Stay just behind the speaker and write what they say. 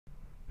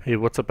Hey,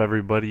 what's up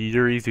everybody?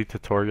 Your Easy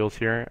Tutorials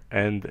here,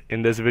 and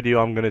in this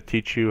video I'm going to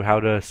teach you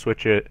how to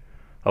switch a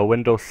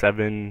Windows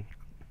 7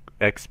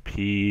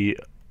 XP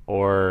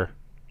or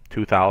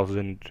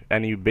 2000,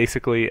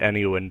 basically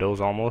any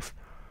Windows almost,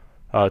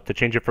 to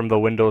change it from the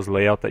Windows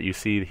layout that you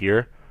see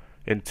here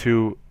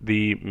into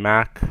the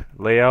Mac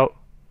layout.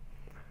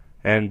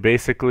 And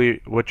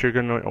basically what you're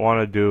going to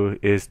want to do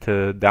is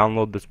to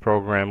download this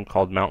program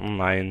called Mountain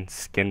Lion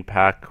Skin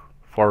Pack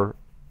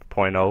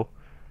 4.0,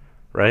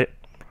 right?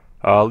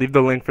 I'll leave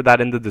the link for that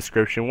in the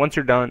description. Once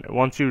you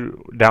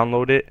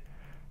download it,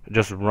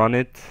 just run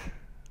it,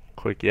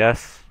 click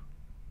yes,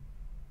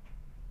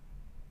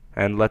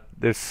 and let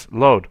this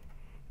load.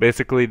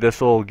 Basically,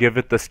 this will give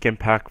it the skin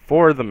pack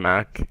for the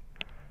Mac,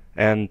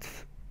 and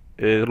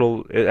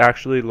it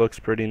actually looks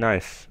pretty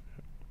nice.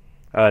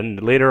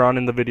 And later on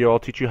in the video, I'll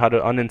teach you how to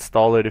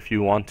uninstall it if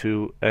you want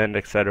to, and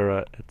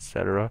etc.,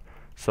 etc.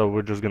 So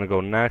we're just gonna go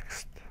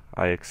next.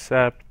 I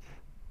accept.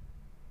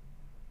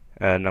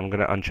 And I'm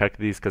gonna uncheck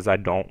these because I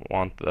don't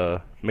want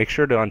make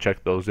sure to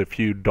uncheck those if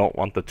you don't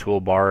want the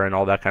toolbar and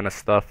all that kind of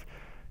stuff,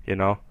 you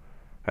know.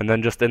 And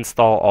then just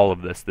install all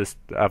of this.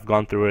 I've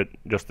gone through it.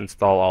 Just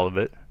install all of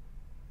it.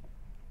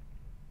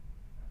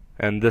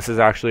 And this is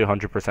actually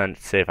 100%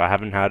 safe. I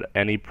haven't had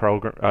any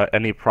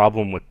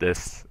problem with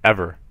this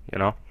ever, you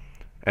know.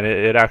 And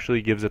it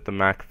actually gives it the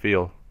Mac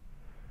feel.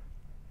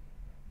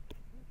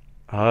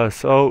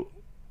 So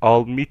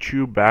I'll meet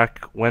you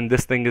back when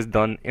this thing is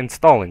done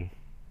installing.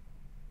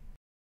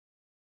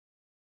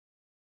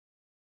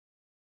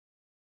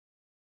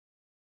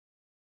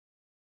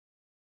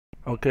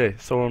 Okay,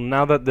 so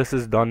now that this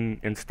is done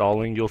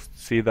installing, you'll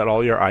see that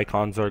all your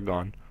icons are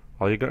gone.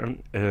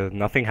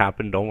 Nothing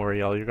happened, don't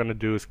worry. All you're gonna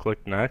do is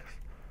click next,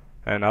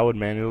 and I would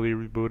manually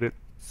reboot it.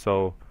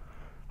 So,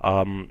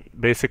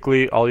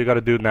 basically, all you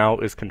gotta do now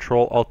is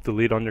Control Alt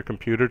Delete on your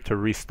computer to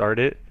restart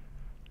it,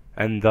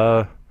 and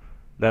then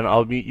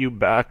I'll meet you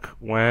back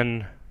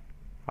when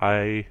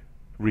I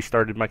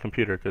restarted my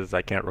computer because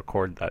I can't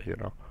record that, you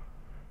know.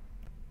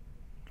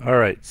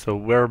 Alright, so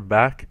we're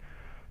back,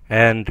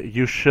 and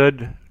you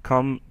should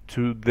come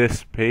to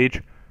this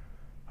page.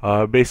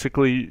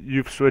 Basically,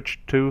 you've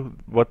switched to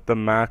what the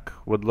Mac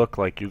would look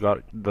like. You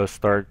got the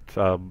start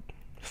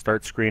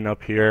screen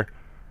up here,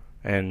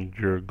 and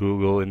your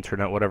Google,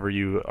 internet, whatever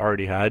you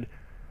already had.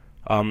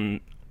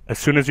 As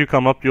soon as you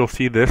come up, you'll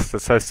see this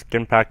that says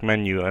Skin Pack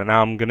menu, and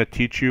now I'm gonna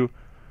teach you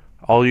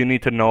all you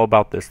need to know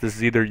about this. This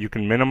is either you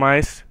can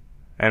minimize,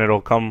 and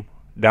it'll come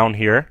down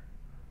here,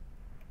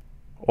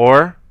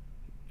 or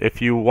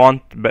if you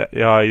want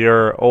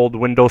your old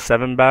Windows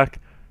 7 back,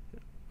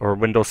 or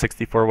Windows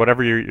 64,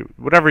 whatever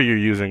you're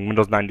using,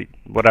 Windows 90,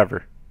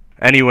 whatever,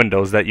 any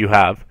Windows that you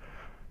have,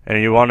 and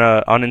you want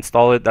to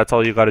uninstall it, that's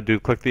all you got to do.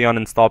 Click the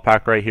uninstall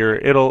pack right here.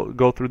 It'll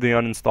go through the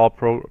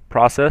uninstall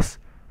process.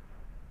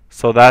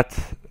 So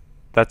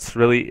that's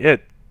really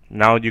it.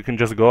 Now you can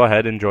just go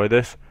ahead and enjoy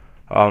this.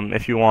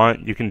 If you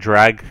want, you can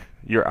drag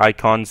your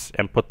icons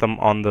and put them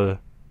on the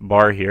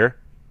bar here,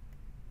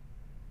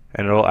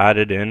 and it'll add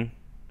it in.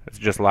 It's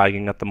just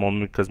lagging at the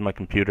moment because my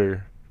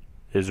computer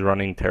is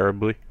running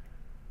terribly,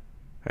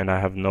 and I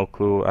have no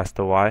clue as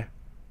to why.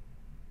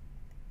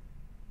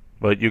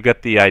 But you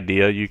get the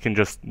idea. You can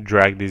just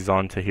drag these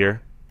onto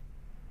here.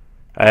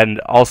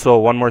 And also,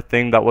 one more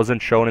thing that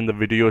wasn't shown in the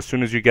video, as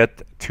soon as you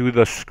get to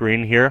the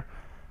screen here,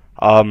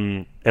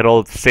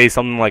 it'll say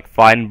something like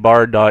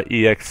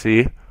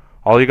findbar.exe.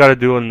 All you gotta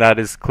do in that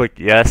is click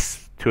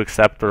yes to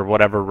accept or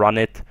whatever, run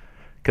it,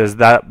 because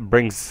that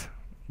brings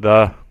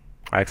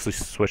I actually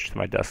switched to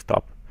my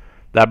desktop.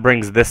 That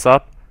brings this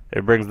up.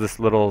 It brings this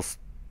little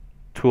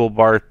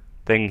toolbar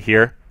thing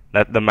here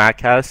that the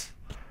Mac has.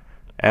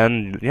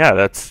 And yeah,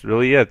 that's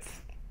really it.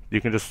 You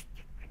can just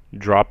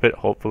drop it,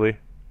 hopefully.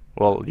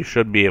 Well, you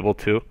should be able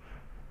to.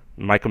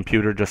 My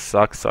computer just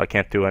sucks, so I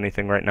can't do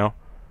anything right now.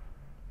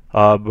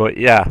 But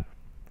yeah,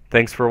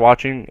 thanks for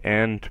watching,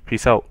 and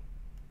peace out.